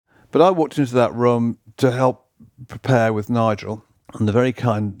But I walked into that room to help prepare with Nigel, and the very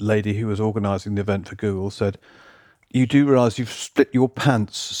kind lady who was organising the event for Google said, "You do realise you've split your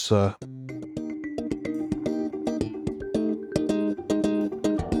pants, sir."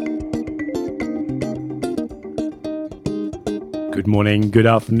 Good morning, good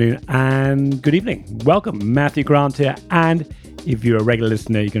afternoon, and good evening. Welcome, Matthew Grant here. And if you're a regular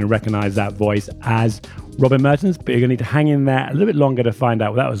listener, you're going to recognize that voice as Robin Merttens, but you're going to need to hang in there a little bit longer to find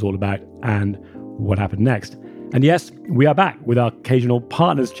out what that was all about and what happened next. And yes, we are back with our occasional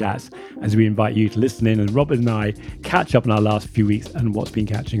partners chats as we invite you to listen in and Robin and I catch up on our last few weeks and what's been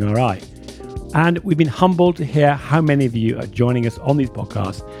catching our eye. And we've been humbled to hear how many of you are joining us on these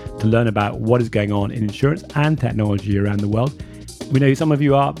podcasts to learn about what is going on in insurance and technology around the world. We know some of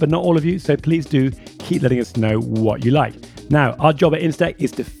you are, but not all of you, so please do keep letting us know what you like. Now, our job at Instech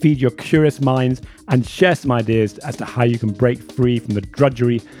is to feed your curious minds and share some ideas as to how you can break free from the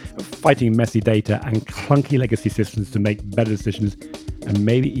drudgery of fighting messy data and clunky legacy systems to make better decisions and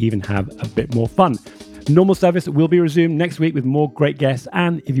maybe even have a bit more fun. Normal service will be resumed next week with more great guests.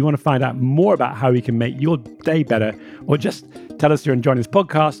 And if you want to find out more about how we can make your day better, or just tell us you're enjoying this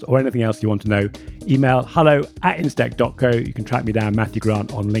podcast or anything else you want to know, email hello@instech.co. You can track me down, Matthew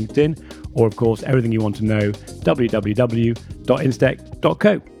Grant, on LinkedIn, or of course, everything you want to know,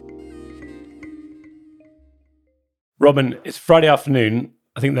 www.instech.co. Robin, it's Friday afternoon.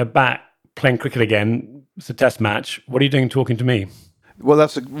 I think they're back playing cricket again. It's a test match. What are you doing talking to me? Well,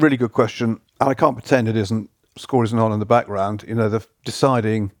 that's a really good question. And I can't pretend it isn't. Score isn't on in the background. You know, the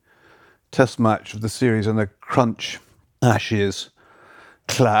deciding test match of the series and the Crunch Ashes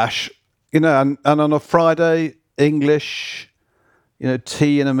clash. You know, and on a Friday, English, you know,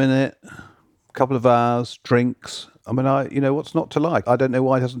 tea in a minute, a couple of hours, drinks. I mean, what's not to like? I don't know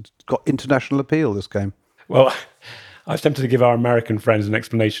why it hasn't got international appeal, this game. Well, I was tempted to give our American friends an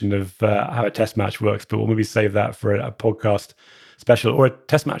explanation of how a test match works, but we'll maybe save that for a podcast special or a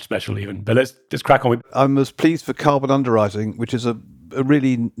test match special even. But let's just crack on. I was pleased for Carbon Underwriting, which is a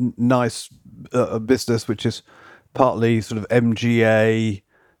really nice business, which is partly sort of MGA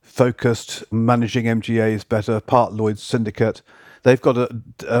focused, managing MGAs better, part Lloyd's Syndicate. They've got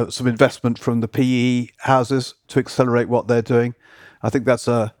some investment from the PE houses to accelerate what they're doing. I think that's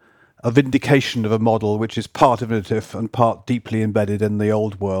a vindication of a model which is part innovative and part deeply embedded in the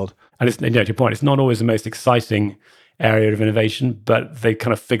old world. And it's, to your point, it's not always the most exciting area of innovation, but they're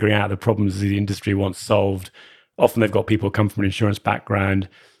kind of figuring out the problems the industry wants solved. Often they've got people come from an insurance background,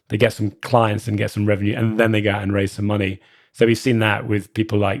 they get some clients and get some revenue, and then they go out and raise some money. So we've seen that with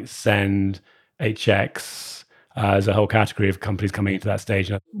people like Send, HX, as a whole category of companies coming into that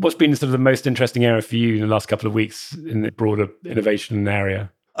stage. What's been sort of the most interesting area for you in the last couple of weeks in the broader innovation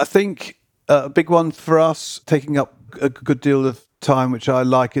area? I think a big one for us, taking up a good deal of time, which I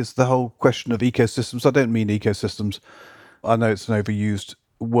like, is the whole question of ecosystems. I don't mean ecosystems. I know it's an overused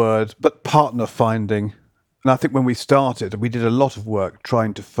word, but partner finding. And I think when we started, we did a lot of work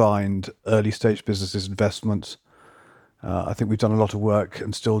trying to find early stage businesses investments. I think we've done a lot of work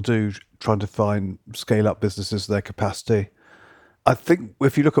and still do trying to find scale up businesses, their capacity. I think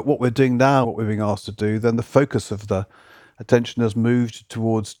if you look at what we're doing now, what we're being asked to do, then the focus of the attention has moved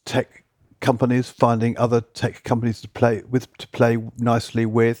towards tech companies, finding other tech companies to play nicely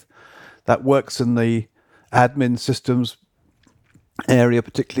with. That works in the admin systems area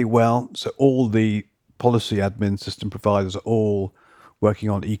particularly well. So all the policy admin system providers are all working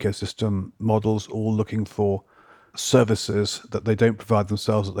on ecosystem models, all looking for services that they don't provide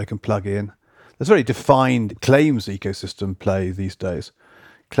themselves that they can plug in. There's a very defined claims ecosystem play these days.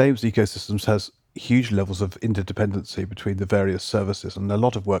 Claims ecosystems has huge levels of interdependency between the various services, and a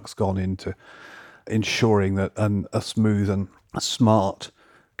lot of work's gone into ensuring that a smooth and a smart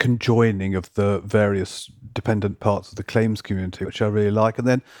conjoining of the various dependent parts of the claims community, which I really like. And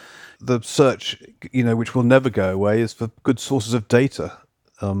then the search, which will never go away, is for good sources of data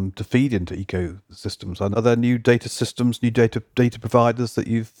to feed into ecosystems. Are there new data systems, new data providers that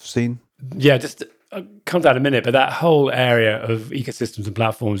you've seen? Yeah, just come down a minute, but that whole area of ecosystems and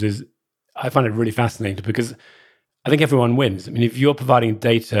platforms I find it really fascinating because I think everyone wins. I mean, if you're providing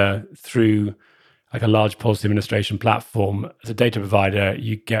data through like a large policy administration platform, as a data provider,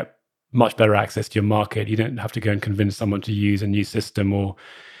 you get much better access to your market. You don't have to go and convince someone to use a new system or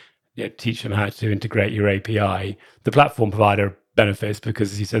teach them how to integrate your API. The platform provider benefits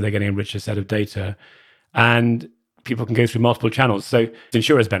because, as you said, they're getting a richer set of data. And people can go through multiple channels. So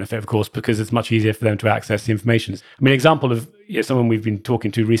insurers benefit, of course, because it's much easier for them to access the information. I mean, an example of someone we've been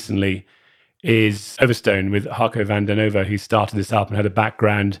talking to recently is Overstone with Harco van den Over, who started this up and had a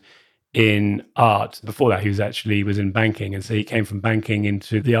background in art. Before that, he was in banking. And so he came from banking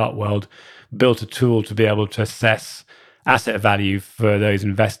into the art world, built a tool to be able to assess asset value for those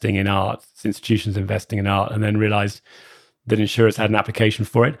investing in art, institutions investing in art, and then realized that insurers had an application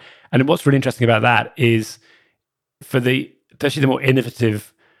for it. And what's really interesting about that is for especially the more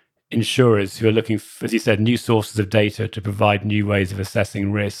innovative insurers who are looking for, as you said, new sources of data to provide new ways of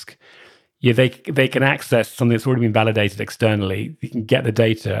assessing risk. Yeah, they can access something that's already been validated externally. You can get the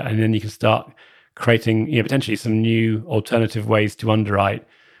data, and then you can start creating, potentially some new alternative ways to underwrite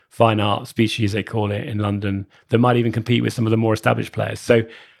fine art species, they call it in London, that might even compete with some of the more established players. So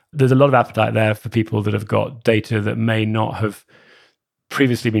there's a lot of appetite there for people that have got data that may not have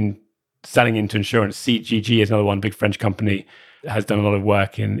previously been selling into insurance. CGG is another one, big French company, has done a lot of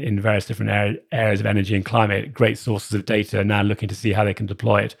work in various different areas of energy and climate, great sources of data, now looking to see how they can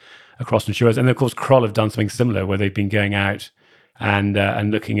deploy it across insurers. And of course, Kroll have done something similar where they've been going out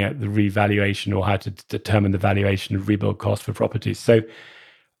and looking at the revaluation or how to determine the valuation of rebuild costs for properties. So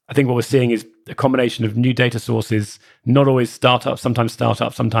I think what we're seeing is a combination of new data sources, not always startups, sometimes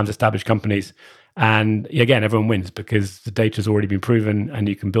established companies. And again, everyone wins because the data has already been proven and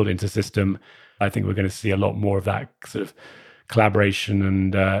you can build it into a system. I think we're going to see a lot more of that sort of collaboration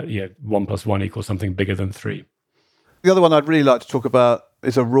and 1+1 equals something bigger than 3. The other one I'd really like to talk about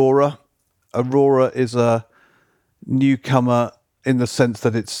is Aurora. Aurora is a newcomer in the sense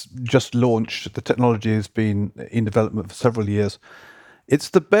that it's just launched. The technology has been in development for several years. It's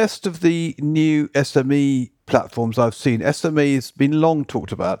the best of the new SME platforms I've seen. SME has been long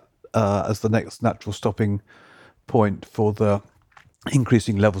talked about as the next natural stopping point for the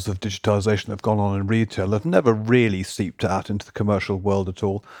increasing levels of digitization that have gone on in retail. They've never really seeped out into the commercial world at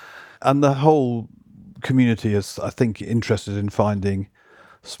all. And the whole community is, I think, interested in finding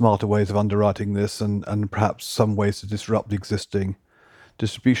smarter ways of underwriting this and perhaps some ways to disrupt the existing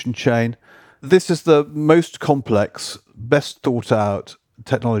distribution chain. This is the most complex, best thought out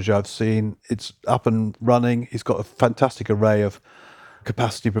technology I've seen. It's up and running. He's got a fantastic array of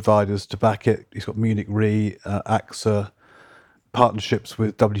capacity providers to back it. He's got Munich Re, AXA, partnerships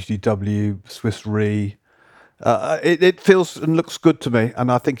with WTW, Swiss Re. It feels and looks good to me,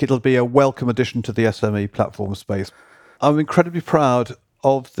 and I think it'll be a welcome addition to the SME platform space. I'm incredibly proud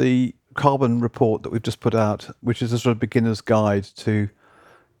of the carbon report that we've just put out, which is a sort of beginner's guide to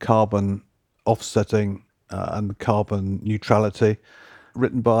carbon offsetting and carbon neutrality,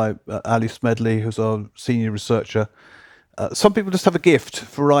 written by Ali Smedley, who's our senior researcher. Some people just have a gift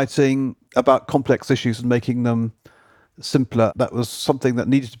for writing about complex issues and making them simpler. That was something that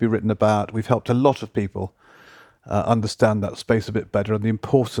needed to be written about. We've helped a lot of people understand that space a bit better and the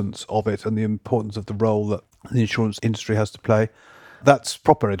importance of it and the importance of the role that the insurance industry has to play. That's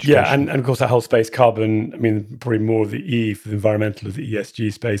proper education. Yeah, and of course that whole space, carbon, I mean, probably more of the E for the environmental of the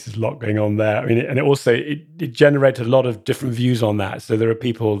ESG space, there's a lot going on there. I mean, and it generated a lot of different views on that. So there are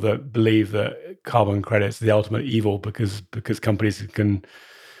people that believe that carbon credits are the ultimate evil because companies can,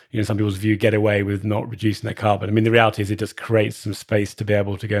 some people's view, get away with not reducing their carbon. I mean, the reality is it just creates some space to be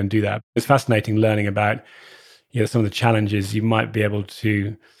able to go and do that. It's fascinating learning about, some of the challenges. You might be able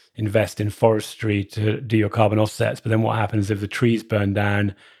to invest in forestry to do your carbon offsets, but then what happens if the trees burn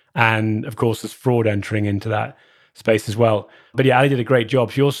down? And of course, there's fraud entering into that space as well. But yeah, Ali did a great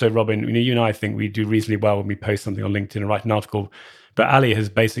job. She also, Robin, you and I think we do reasonably well when we post something on LinkedIn and write an article. But Ali has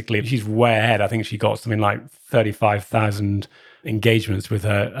she's way ahead. I think she got something like 35,000 engagements with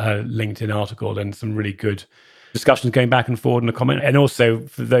her LinkedIn article and some really good discussions going back and forward in the comment. And also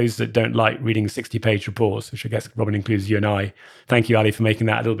for those that don't like reading 60-page reports, which I guess Robin includes you and I, thank you, Ali, for making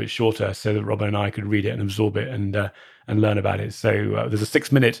that a little bit shorter so that Robin and I could read it and absorb it and learn about it. So there's a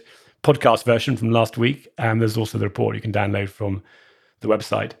 6-minute podcast version from last week, and there's also the report you can download from the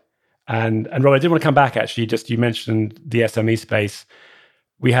website. And Robin, I did want to come back actually, just you mentioned the SME space.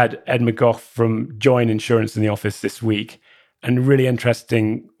 We had Ed McGough from Join Insurance in the office this week, and a really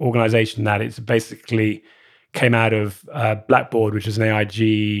interesting organization that it's basically came out of Blackboard, which is an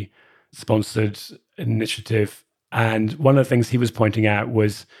AIG-sponsored initiative. And one of the things he was pointing out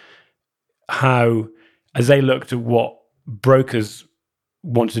was how, as they looked at what brokers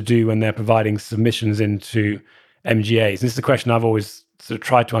want to do when they're providing submissions into MGAs, and this is a question I've always sort of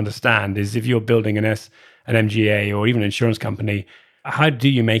tried to understand, is if you're building an MGA or even an insurance company, how do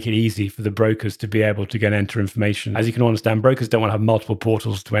you make it easy for the brokers to be able to go and enter information? As you can understand, brokers don't want to have multiple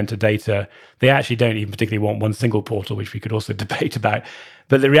portals to enter data. They actually don't even particularly want one single portal, which we could also debate about.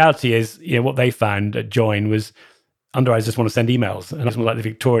 But the reality is, what they found at Join was underwriters just want to send emails. And that's more like the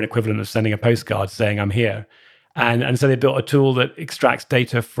Victorian equivalent of sending a postcard saying, I'm here. And so they built a tool that extracts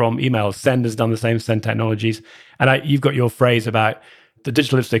data from emails. Send has done the same, Send Technologies. And you've got your phrase about the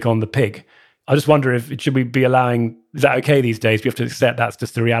digital lipstick on the pig. I just wonder if should we be allowing, is that okay these days? We have to accept that's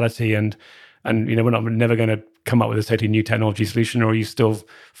just the reality, and we're never going to come up with a totally new technology solution, or are you still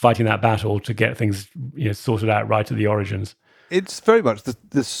fighting that battle to get things sorted out right at the origins? It's very much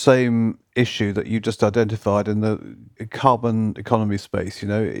the same issue that you just identified in the carbon economy space.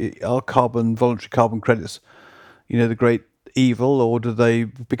 Are voluntary carbon credits, the great evil, or do they,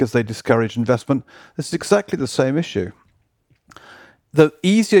 because they discourage investment? This is exactly the same issue. The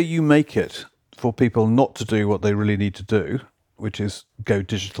easier you make it for people not to do what they really need to do, which is go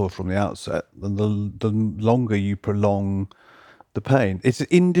digital from the outset, then the longer you prolong the pain. It's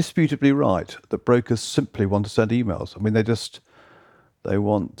indisputably right that brokers simply want to send emails. I mean, they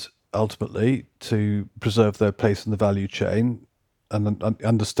want ultimately to preserve their place in the value chain, and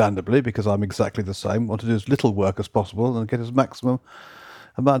understandably, because I'm exactly the same, want to do as little work as possible and get as maximum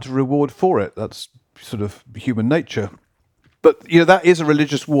amount of reward for it. That's sort of human nature. But that is a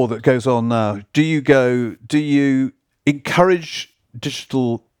religious war that goes on now. Do you encourage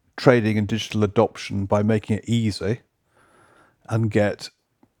digital trading and digital adoption by making it easy and get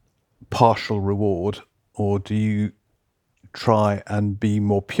partial reward, or do you try and be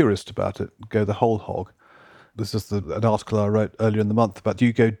more purist about it, go the whole hog? This is an article I wrote earlier in the month about, do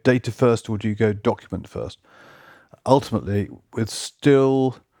you go data first or do you go document first? Ultimately, it's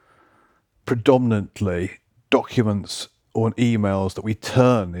still predominantly documents or emails that we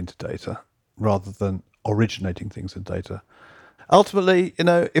turn into data rather than originating things in data. Ultimately,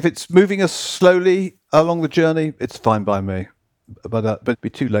 if it's moving us slowly along the journey, it's fine by me. But it'd be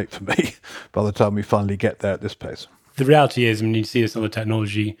too late for me by the time we finally get there at this pace. The reality is, you see this on the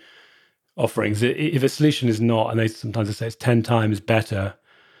technology offerings, if a solution is not, and they sometimes say it's 10 times better,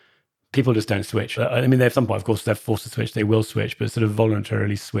 people just don't switch. I mean, at some point, of course, they're forced to switch, they will switch, but sort of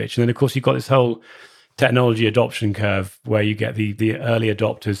voluntarily switch. And then, of course, you've got this whole technology adoption curve where you get the early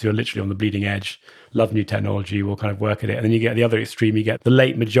adopters who are literally on the bleeding edge, love new technology, will kind of work at it. And then you get the other extreme, you get the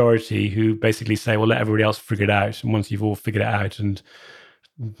late majority who basically say, well, let everybody else figure it out. And once you've all figured it out and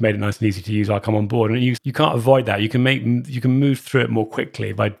made it nice and easy to use, I'll come on board. And you can't avoid that. You can move through it more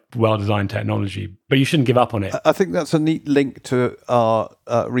quickly by well-designed technology, but you shouldn't give up on it. I think that's a neat link to our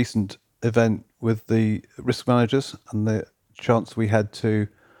recent event with the risk managers and the chance we had to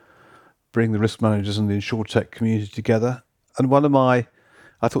bring the risk managers and the insurtech community together. And I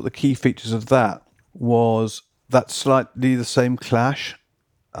thought the key features of that was that slightly the same clash.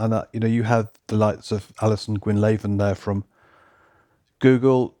 And, you have the likes of Alison Gwynlaven there from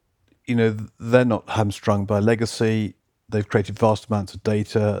Google. They're not hamstrung by legacy. They've created vast amounts of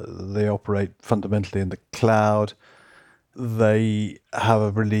data. They operate fundamentally in the cloud. They have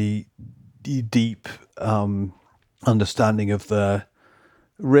a really deep understanding of their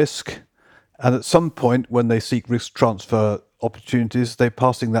risk. And at some point, when they seek risk transfer opportunities, they're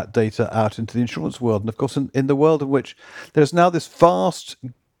passing that data out into the insurance world. And of course, in the world in which there's now this vast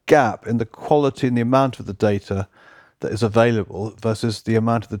gap in the quality and the amount of the data that is available versus the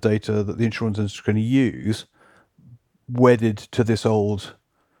amount of the data that the insurance industry can use, wedded to this old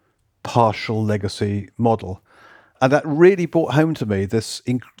partial legacy model. And that really brought home to me this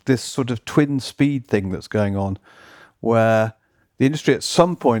sort of twin speed thing that's going on, where the industry at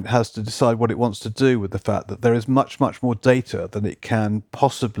some point has to decide what it wants to do with the fact that there is much, much more data than it can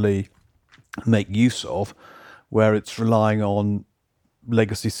possibly make use of, where it's relying on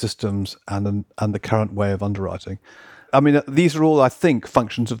legacy systems and the current way of underwriting. I mean, these are all, I think,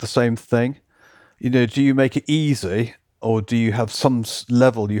 functions of the same thing. Do you make it easy, or do you have some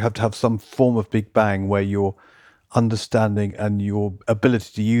level, you have to have some form of big bang where your understanding and your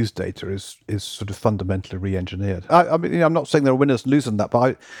ability to use data is sort of fundamentally re-engineered. I mean, I'm not saying there are winners and losers in that,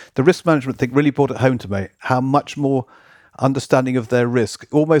 but the risk management thing really brought it home to me, how much more understanding of their risk,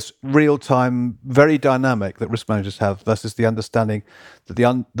 almost real-time, very dynamic, that risk managers have versus the understanding that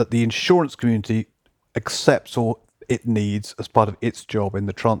the insurance community accepts or it needs as part of its job in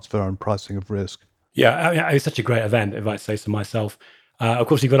the transfer and pricing of risk. Yeah, it was such a great event, if I say so myself. Of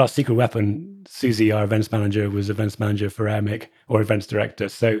course, you've got our secret weapon. Susie, our events manager, was events manager for AMIC, or events director.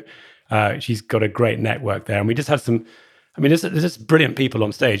 So she's got a great network there. And we just had there's just brilliant people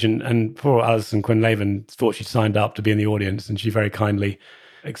on stage. And poor Alison Quinlaven thought she signed up to be in the audience, and she very kindly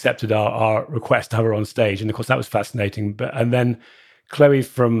accepted our request to have her on stage. And of course, that was fascinating. And then Chloe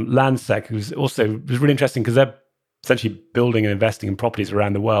from Landsec, was really interesting because they're essentially building and investing in properties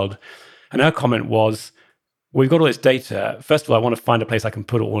around the world. And her comment was, we've got all this data. First of all, I want to find a place I can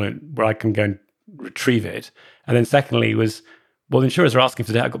put it all in where I can go and retrieve it. And then secondly was, well, the insurers are asking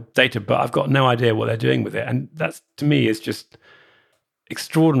for data, but I've got no idea what they're doing with it. And that's, to me, is just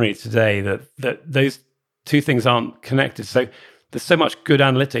extraordinary today that those two things aren't connected. So there's so much good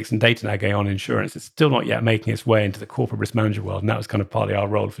analytics and data now going on in insurance. It's still not yet making its way into the corporate risk manager world. And that was kind of partly our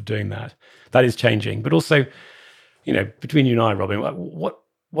role for doing that. That is changing. But also, between you and I, Robin,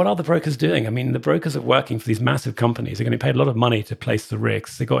 what are the brokers doing? I mean, the brokers are working for these massive companies. They're going to pay a lot of money to place the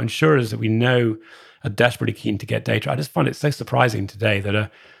risks. They've got insurers that we know are desperately keen to get data. I just find it so surprising today that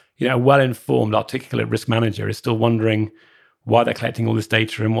a well-informed, articulate risk manager is still wondering why they're collecting all this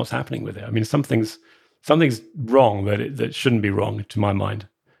data and what's happening with it. I mean, something's wrong that shouldn't be wrong, to my mind.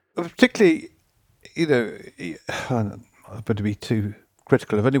 Particularly, I'm not going to be too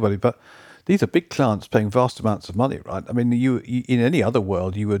critical of anybody, but these are big clients paying vast amounts of money, right? I mean, you in any other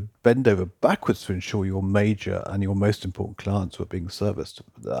world, you would bend over backwards to ensure your major and your most important clients were being serviced.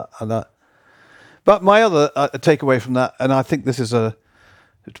 But my other takeaway from that, and I think this is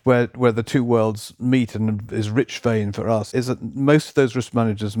where the two worlds meet and is rich vein for us, is that most of those risk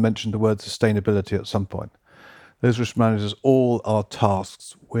managers mentioned the word sustainability at some point. Those risk managers all are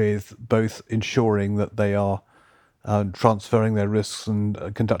tasked with both ensuring that they are transferring their risks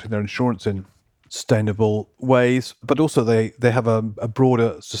and conducting their insurance in sustainable ways, but also they have a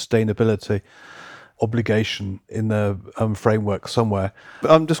broader sustainability obligation in the framework somewhere.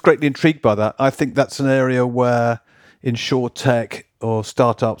 But I'm just greatly intrigued by that. I think that's an area where insurtech or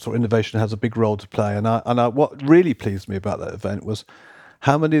startups or innovation has a big role to play. And what really pleased me about that event was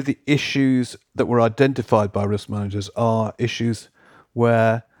how many of the issues that were identified by risk managers are issues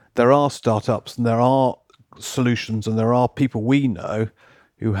where there are startups and there are solutions and there are people we know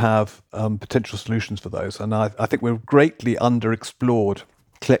who have potential solutions for those. And I think we're greatly underexplored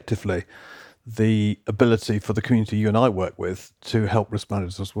collectively the ability for the community you and I work with to help risk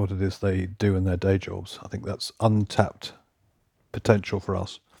managers what it is they do in their day jobs. I think that's untapped potential for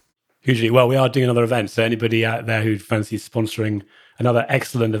us. Hugely. Well, we are doing another event. So anybody out there who fancies sponsoring another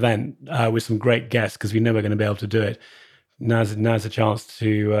excellent event with some great guests, because we know we're going to be able to do it, now's a chance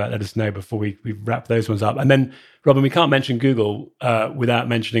to let us know before we wrap those ones up. And then, Robin, we can't mention Google without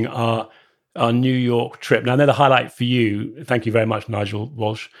mentioning our New York trip. Now, I know the highlight for you, thank you very much, Nigel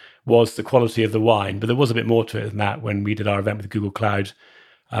Walsh, was the quality of the wine, but there was a bit more to it than that when we did our event with Google Cloud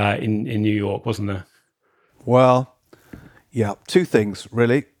in New York, wasn't there? Well, yeah, two things,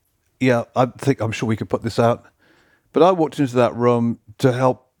 really. Yeah, I'm sure we could put this out. But I walked into that room to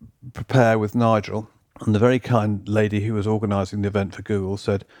help prepare with Nigel, and the very kind lady who was organising the event for Google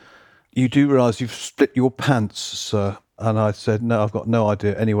said, "You do realise you've split your pants, sir?" And I said, "No, I've got no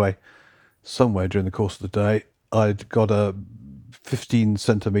idea." Anyway, somewhere during the course of the day, I'd got a 15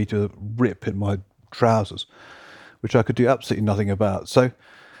 centimetre rip in my trousers, which I could do absolutely nothing about. So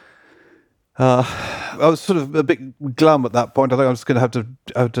I was sort of a bit glum at that point. I think I was going to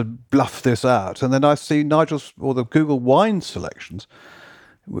have to bluff this out. And then I see Nigel's or the Google wine selections.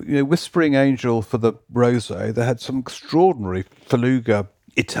 Whispering Angel for the rosé, they had some extraordinary Faluga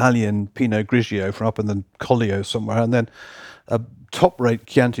Italian Pinot Grigio from up in the Collio somewhere, and then a top-rate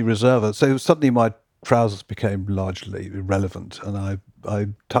Chianti Reserva. So suddenly my trousers became largely irrelevant, and I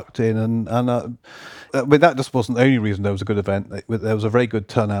tucked in, and that just wasn't the only reason there was a good event. There was a very good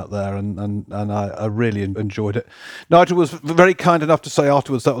turnout there, and I really enjoyed it. Nigel was very kind enough to say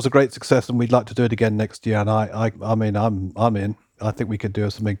afterwards that was a great success, and we'd like to do it again next year. And I mean, I'm in. I think we could do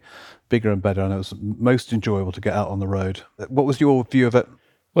something bigger and better, and it was most enjoyable to get out on the road. What was your view of it?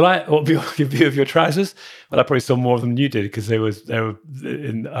 Well, what your view of your trousers? Well, I probably saw more of them than you did because they were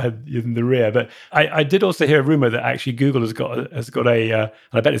in the rear. But I did also hear a rumor that actually Google has got a and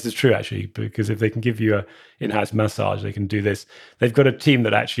I bet this is true actually, because if they can give you a in-house massage, they can do this. They've got a team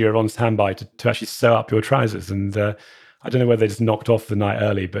that actually are on standby to actually sew up your trousers. And I don't know whether they just knocked off the night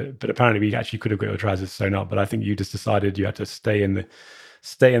early, but apparently we actually could have got your trousers sewn up. But I think you just decided you had to stay in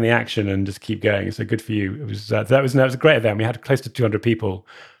the action and just keep going. So good for you. It was that was a great event. We had close to 200 people.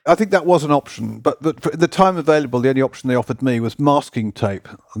 I think that was an option, but for the time available, the only option they offered me was masking tape,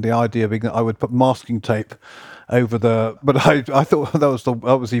 and the idea being that I would put masking tape over the. But I thought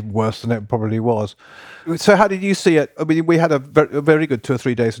that was even worse than it probably was. So how did you see it? I mean, we had a very good 2 or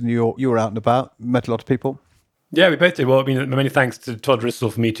 3 days in New York. You were out and about, met a lot of people. Yeah, we both did. Well, I mean, many thanks to Todd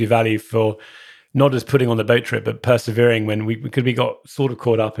Rissell from Me2 Value for not just putting on the boat trip, but persevering when we got sort of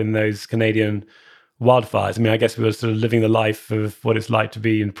caught up in those Canadian wildfires. I mean, I guess we were sort of living the life of what it's like to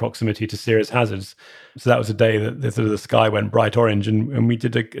be in proximity to serious hazards. So that was a day that the sky went bright orange, and we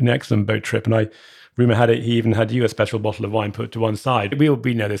did an excellent boat trip. And rumor had it, he even had you a special bottle of wine put to one side.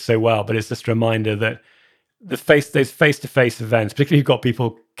 We know this so well, but it's just a reminder that those face-to-face events, particularly if you've got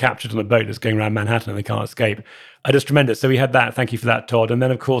people captured on a boat that's going around Manhattan and they can't escape, are just tremendous. So we had that. Thank you for that, Todd. And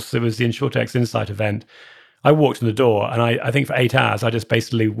then, of course, there was the InsurTech's Insight event. I walked in the door, and I think for 8 hours, I just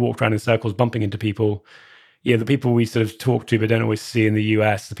basically walked around in circles, bumping into people, the people we sort of talk to but don't always see in the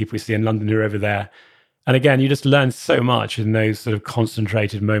US, the people we see in London who are over there. And again, you just learn so much in those sort of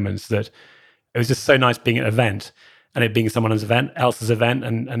concentrated moments that it was just so nice being at an event and it being someone else's event.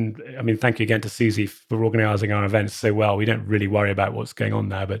 And I mean, thank you again to Susie for organising our events so well. We don't really worry about what's going on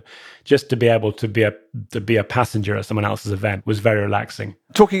there, but just to be able to be a passenger at someone else's event was very relaxing.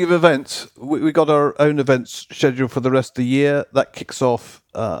 Talking of events, we got our own events scheduled for the rest of the year. That kicks off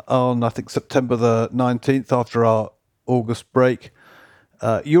on, I think, September the 19th after our August break.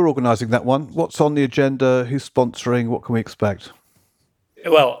 You're organising that one. What's on the agenda? Who's sponsoring? What can we expect?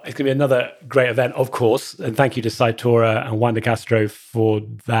 Well, it's going to be another great event, of course. And thank you to Saitora and Juan de Castro for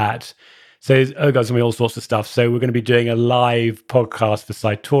that. So, guys, going to be all sorts of stuff. So we're going to be doing a live podcast for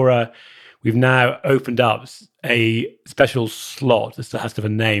Saitora. We've now opened up a special slot. This has to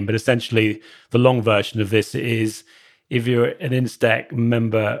have a name, but essentially the long version of this is if you're an Instec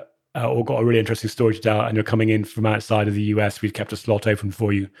member or got a really interesting story to tell and you're coming in from outside of the US, we've kept a slot open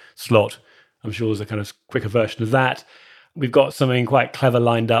for you. Slot. I'm sure there's a kind of quicker version of that. We've got something quite clever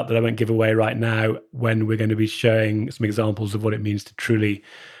lined up that I won't give away right now when we're going to be showing some examples of what it means to truly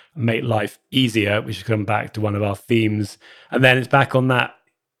make life easier, which is come back to one of our themes. And then it's back on that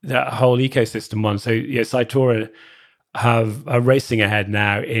whole ecosystem one. So Saitora are racing ahead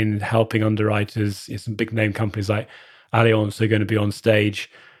now in helping underwriters. Some big name companies like Allianz are going to be on stage,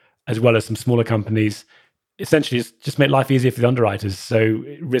 as well as some smaller companies. Essentially, just make life easier for the underwriters. So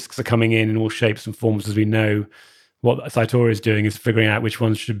risks are coming in all shapes and forms, as we know. What Saitora is doing is figuring out which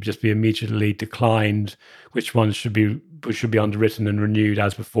ones should just be immediately declined, which ones should be underwritten and renewed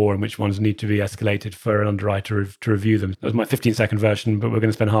as before, and which ones need to be escalated for an underwriter to review them. That was my 15-second version, but we're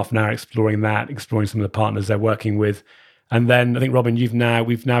going to spend half an hour exploring that, exploring some of the partners they're working with. And then I think, Robin,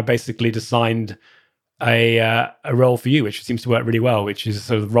 we've now basically designed a role for you, which seems to work really well, which is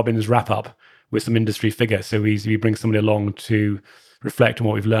sort of Robin's wrap-up with some industry figure. So we bring somebody along to reflect on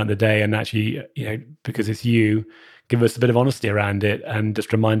what we've learned today, and actually, because it's you, give us a bit of honesty around it and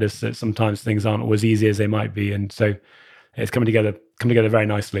just remind us that sometimes things aren't always easy as they might be. And so it's coming together very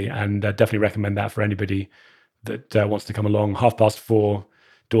nicely, and definitely recommend that for anybody that wants to come along. 4:30,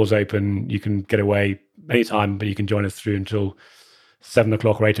 doors open. You can get away anytime, but you can join us through until 7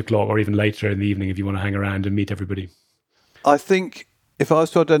 o'clock or 8 o'clock or even later in the evening if you want to hang around and meet everybody. I think if I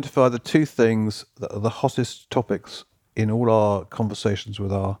was to identify the two things that are the hottest topics in all our conversations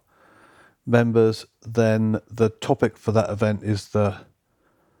with our members, then the topic for that event is the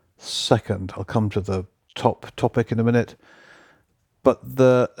second. I'll come to the top topic in a minute. But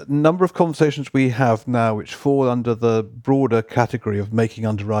the number of conversations we have now which fall under the broader category of making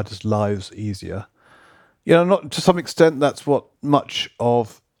underwriters' lives easier, not to some extent that's what much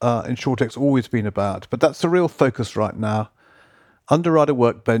of InsurTech's always been about, but that's the real focus right now. Underwriter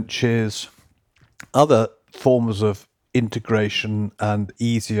workbenches, other forms of integration and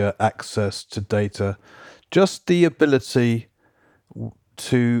easier access to data, just the ability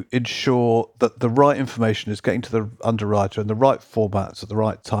to ensure that the right information is getting to the underwriter in the right formats at the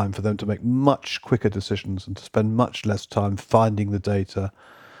right time for them to make much quicker decisions and to spend much less time finding the data,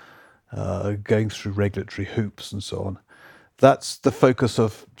 going through regulatory hoops and so on. That's the focus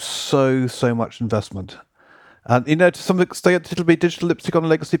of so much investment. And, to some extent, it'll be digital lipstick on a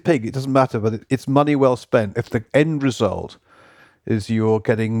legacy pig. It doesn't matter, but it's money well spent. If the end result is you're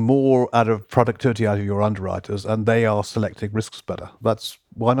getting more productivity out of your underwriters and they are selecting risks better,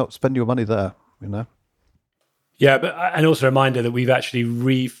 why not spend your money there, Yeah, and also a reminder that we've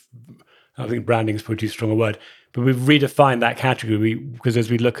actually I think branding is probably too strong a word, but we've redefined that category because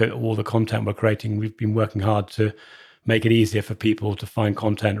as we look at all the content we're creating, we've been working hard to make it easier for people to find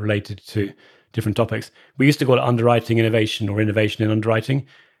content related to different topics. We used to call it underwriting innovation or innovation in underwriting.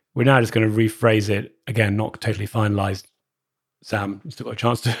 We're now just going to rephrase it, again, not totally finalized. Sam, you still got a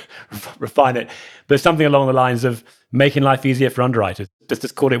chance to refine it, but something along the lines of making life easier for underwriters.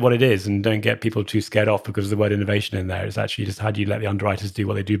 Just call it what it is and don't get people too scared off because of the word innovation in there. It's actually just how do you let the underwriters do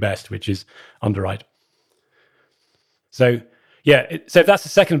what they do best, which is underwrite. So, so if that's the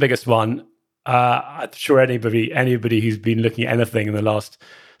second biggest one, I'm sure anybody who's been looking at anything in the last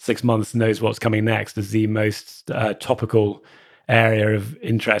 6 months knows what's coming next as the most topical area of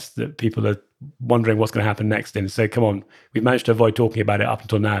interest that people are wondering what's going to happen next in. So come on, we've managed to avoid talking about it up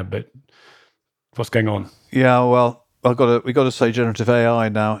until now, but what's going on? Yeah, well, we've got to say generative AI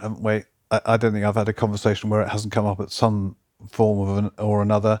now, haven't we? I don't think I've had a conversation where it hasn't come up at some form or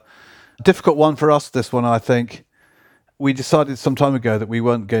another. Difficult one for us, this one, I think. We decided some time ago that we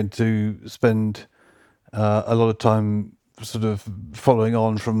weren't going to spend a lot of time sort of following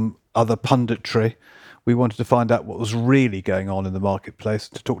on from other punditry. We wanted to find out what was really going on in the marketplace,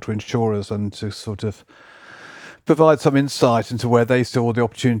 to talk to insurers and to sort of provide some insight into where they saw the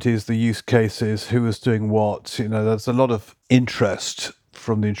opportunities, the use cases, who was doing what. There's a lot of interest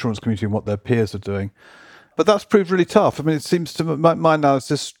from the insurance community in what their peers are doing. But that's proved really tough. I mean, it seems to my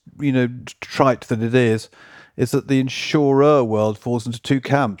analysis, trite that it is that the insurer world falls into two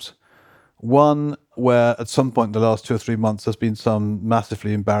camps. One where at some point in the last 2 or 3 months there's been some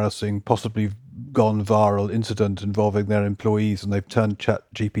massively embarrassing, possibly gone viral incident involving their employees, and they've turned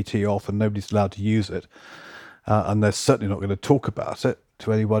ChatGPT off and nobody's allowed to use it. And they're certainly not going to talk about it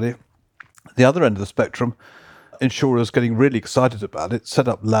to anybody. The other end of the spectrum, insurers getting really excited about it, set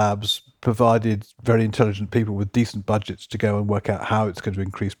up labs, provided very intelligent people with decent budgets to go and work out how it's going to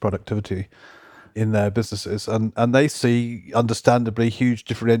increase productivity in their businesses. And they see, understandably, huge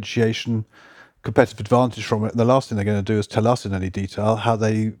differentiation, competitive advantage from it. And the last thing they're going to do is tell us in any detail how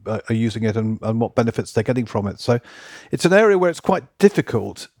they are using it and what benefits they're getting from it. So it's an area where it's quite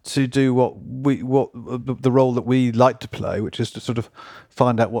difficult to do what the role that we like to play, which is to sort of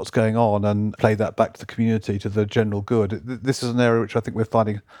find out what's going on and play that back to the community, to the general good. This is an area which I think we're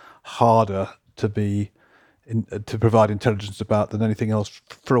finding harder to provide intelligence about than anything else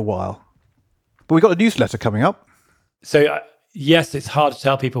for a while. But we've got a newsletter coming up. So yes, it's hard to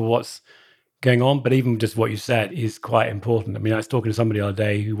tell people what's going on, but even just what you said is quite important. I mean, I was talking to somebody the other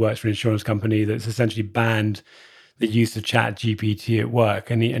day who works for an insurance company that's essentially banned the use of Chat GPT at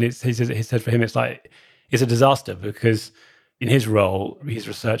work, and he said for him it's a disaster because in his role he's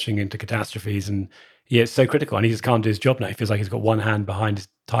researching into catastrophes, and it's so critical, and he just can't do his job now. He feels like he's got one hand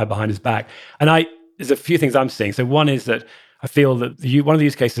tied behind his back. And there's a few things I'm seeing. So one is that I feel that one of the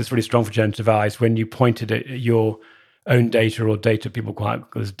use cases that's really strong for generative AI is when you pointed at your own data or data people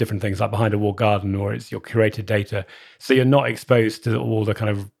there's different things like behind a walled garden, or it's your curated data. So you're not exposed to all the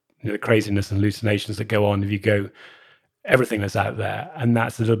kind of the craziness and hallucinations that go on if you go everything that's out there, and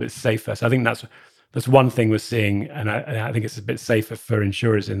that's a little bit safer. So I think that's one thing we're seeing, and I think it's a bit safer for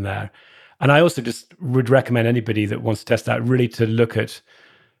insurers in there. And I also just would recommend anybody that wants to test out really to look at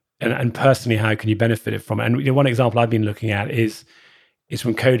and personally how can you benefit from it. And one example I've been looking at is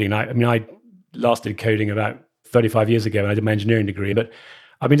from coding. I last did coding about 35 years ago, and I did my engineering degree, but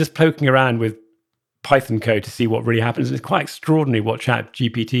I've been just poking around with Python code to see what really happens. It's quite extraordinary what Chat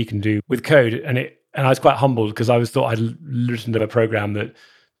GPT can do with code, and I was quite humbled because I always thought I'd listened to a program that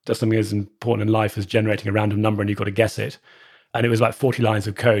does something as important in life as generating a random number and you've got to guess it. And it was like 40 lines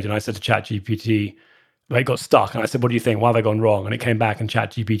of code, and I said to Chat GPT, it got stuck, and I said, "What do you think? Why have I gone wrong?" And it came back, and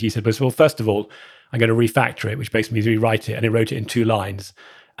Chat GPT said, "Well, first of all, I'm going to refactor it," which basically means rewrite it, and it wrote it in 2 lines.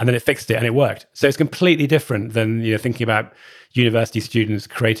 And then it fixed it and it worked. So it's completely different than thinking about university students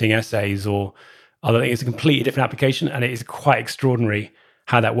creating essays or other things. It's a completely different application, and it is quite extraordinary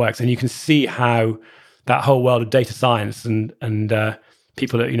how that works. And you can see how that whole world of data science and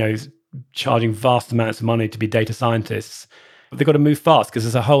people that charging vast amounts of money to be data scientists, they've got to move fast because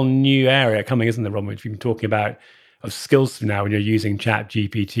there's a whole new area coming, isn't there, Ron, which we've been talking about, of skills now when you're using Chat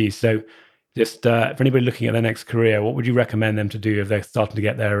GPT. So just for anybody looking at their next career, what would you recommend them to do if they're starting to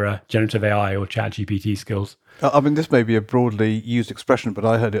get their generative AI or Chat GPT skills? I mean, this may be a broadly used expression, but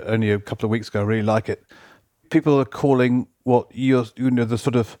I heard it only a couple of weeks ago. I really like it. People are calling what the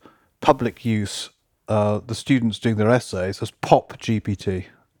sort of public use, the students doing their essays, as pop GPT.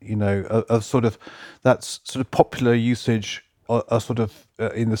 A sort of that's sort of popular usage, sort of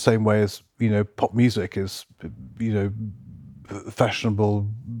in the same way as pop music is, fashionable,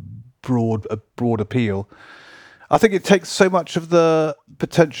 broad appeal. I think it takes so much of the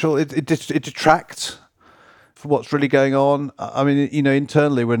potential. It detracts from what's really going on. I mean,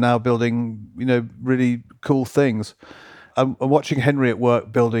 internally we're now building, really cool things. I'm watching Henry at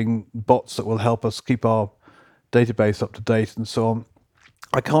work building bots that will help us keep our database up to date and so on.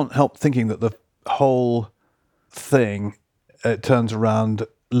 I can't help thinking that the whole thing turns around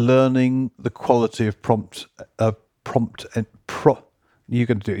learning the quality of prompt and you're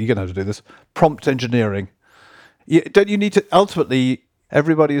going to have to do this. Prompt engineering. Don't you need to? Ultimately,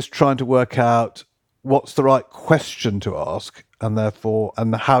 everybody is trying to work out what's the right question to ask, and therefore,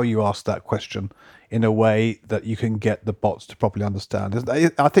 and how you ask that question in a way that you can get the bots to properly understand.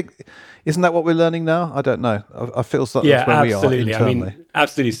 Isn't that what we're learning now? I don't know. I feel like that's where we are internally. I mean,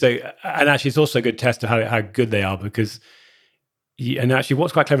 absolutely. So, and actually, it's also a good test of how good they are because. And actually,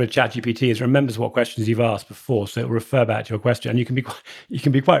 what's quite clever with ChatGPT is it remembers what questions you've asked before, so it'll refer back to your question, and you can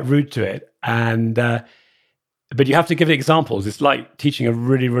be quite rude to it, and but you have to give it examples. It's like teaching a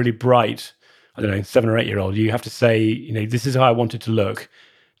really, really bright, 7 or 8 year old. You have to say, this is how I want it to look.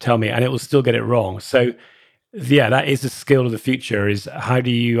 Tell me, and it will still get it wrong. So, that is the skill of the future: is how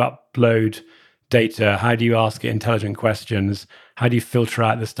do you upload data? How do you ask it intelligent questions? How do you filter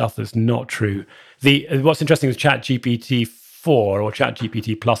out the stuff that's not true? What's interesting is ChatGPT 4 or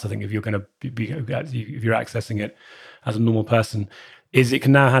ChatGPT Plus. I think if you're going to if you're accessing it as a normal person, is it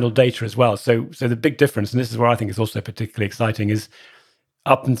can now handle data as well. So the big difference, and this is where I think it's also particularly exciting, is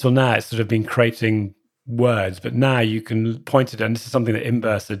up until now it's sort of been creating words, but now you can point it, and this is something that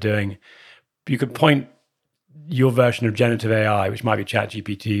Inverse are doing. You could point your version of generative AI, which might be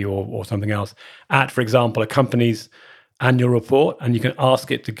ChatGPT or something else, at, for example, a company's annual report, and you can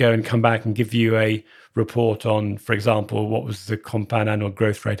ask it to go and come back and give you a report on, for example, what was the compound annual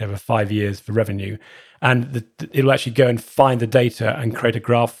growth rate over 5 years for revenue, and it'll actually go and find the data and create a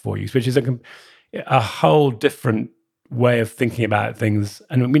graph for you, which is a whole different way of thinking about things.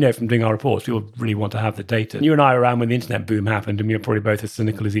 And we know from doing our reports, people really want to have the data. You and I were around when the internet boom happened, and we were probably both as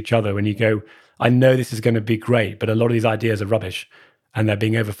cynical as each other when you go, I know this is going to be great, but a lot of these ideas are rubbish and they're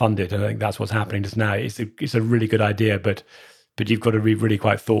being overfunded. And I think that's what's happening just now. It's a really good idea, but you've got to be really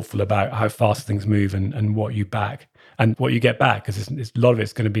quite thoughtful about how fast things move and what you back and what you get back, because a lot of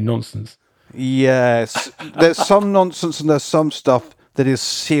it's going to be nonsense. Yes, there's some nonsense and there's some stuff that is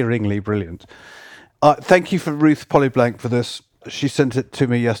searingly brilliant. Thank you for Ruth Polyblank for this. She sent it to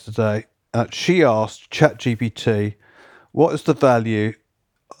me yesterday. She asked ChatGPT, what is the value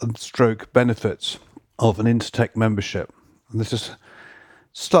and stroke benefits of an Intertech membership? And this is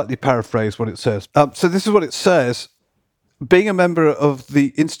slightly paraphrased what it says. So this is what it says. Being a member of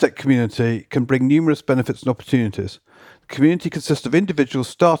the Intertech community can bring numerous benefits and opportunities. The community consists of individuals,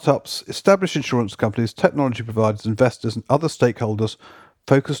 startups, established insurance companies, technology providers, investors, and other stakeholders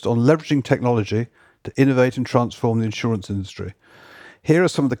focused on leveraging technology to innovate and transform the insurance industry. Here are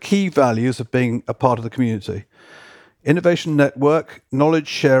some of the key values of being a part of the community: innovation network, knowledge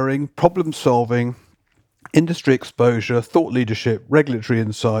sharing, problem solving, industry exposure, thought leadership, regulatory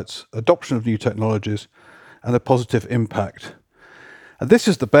insights, adoption of new technologies, and a positive impact. And this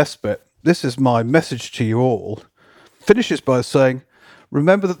is the best bit. This is my message to you all. Finishes by saying,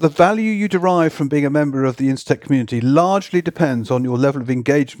 remember that the value you derive from being a member of the Intertech community largely depends on your level of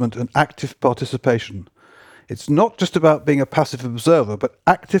engagement and active participation. It's not just about being a passive observer, but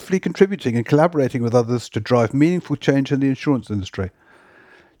actively contributing and collaborating with others to drive meaningful change in the insurance industry.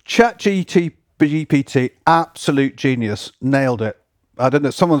 ChatGPT, absolute genius, nailed it. I don't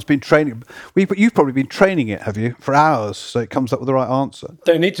know, someone's been training. You've probably been training it, have you, for hours, so it comes up with the right answer.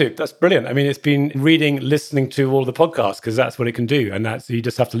 Don't need to. That's brilliant. I mean, it's been listening to all the podcasts, because that's what it can do. And that's, you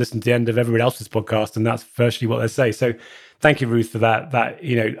just have to listen to the end of everybody else's podcast, and that's virtually what they say. So thank you, Ruth, for that.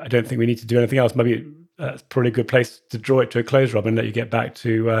 I don't think we need to do anything else. Maybe that's probably a good place to draw it to a close, Rob, and let you get back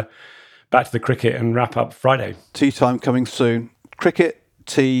to the cricket and wrap up Friday. Tea time coming soon. Cricket,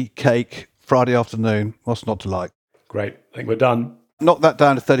 tea, cake, Friday afternoon. What's not to like? Great. I think we're done. Knock that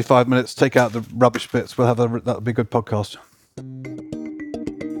down to 35 minutes. Take out the rubbish bits. That'll be a good podcast.